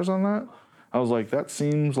 $30,000 on that? I was like, that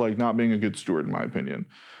seems like not being a good steward in my opinion.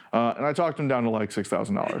 And I talked them down to like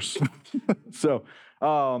 $6,000. So,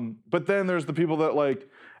 but then there's the people that like,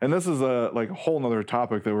 and this is a whole nother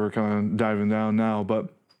topic that we're kind of diving down now,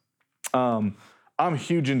 but I'm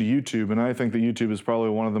huge into YouTube, and I think that YouTube is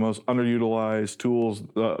probably one of the most underutilized tools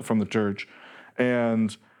from the church.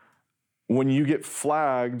 And when you get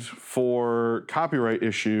flagged for copyright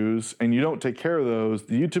issues and you don't take care of those,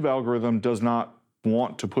 the YouTube algorithm does not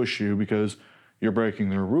want to push you because you're breaking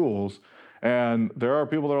their rules. And there are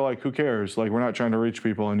people that are like, who cares? Like, we're not trying to reach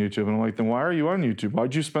people on YouTube. And I'm like, then why are you on YouTube?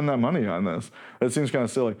 Why'd you spend that money on this? That seems kind of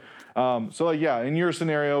silly. So like, yeah, in your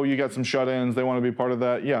scenario, you got some shut-ins. They want to be part of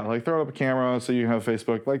that. Yeah, like throw up a camera so you have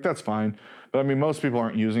Facebook. Like, that's fine. But I mean, most people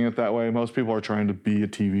aren't using it that way. Most people are trying to be a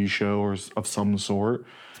TV show or of some sort.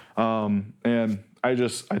 And I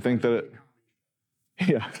think that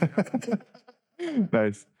yeah.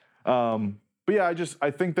 Nice. But yeah,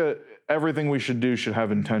 I think that everything we should do should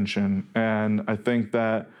have intention. And I think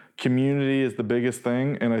that community is the biggest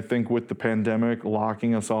thing. And I think with the pandemic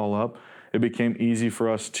locking us all up, it became easy for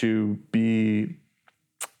us to be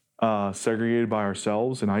segregated by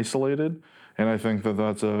ourselves and isolated. And I think that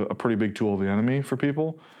that's a pretty big tool of the enemy for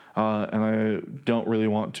people. And I don't really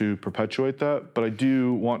want to perpetuate that, but I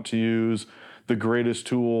do want to use the greatest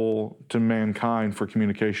tool to mankind for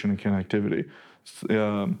communication and connectivity.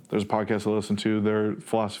 There's a podcast I listen to. Their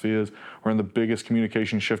philosophy is, we're in the biggest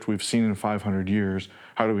communication shift we've seen in 500 years.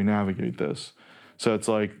 How do we navigate this? So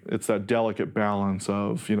it's that delicate balance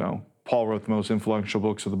of, Paul wrote the most influential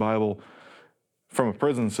books of the Bible from a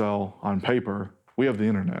prison cell on paper. We have the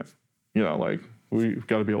internet, we've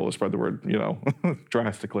got to be able to spread the word,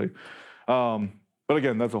 drastically. But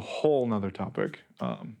again, that's a whole nother topic.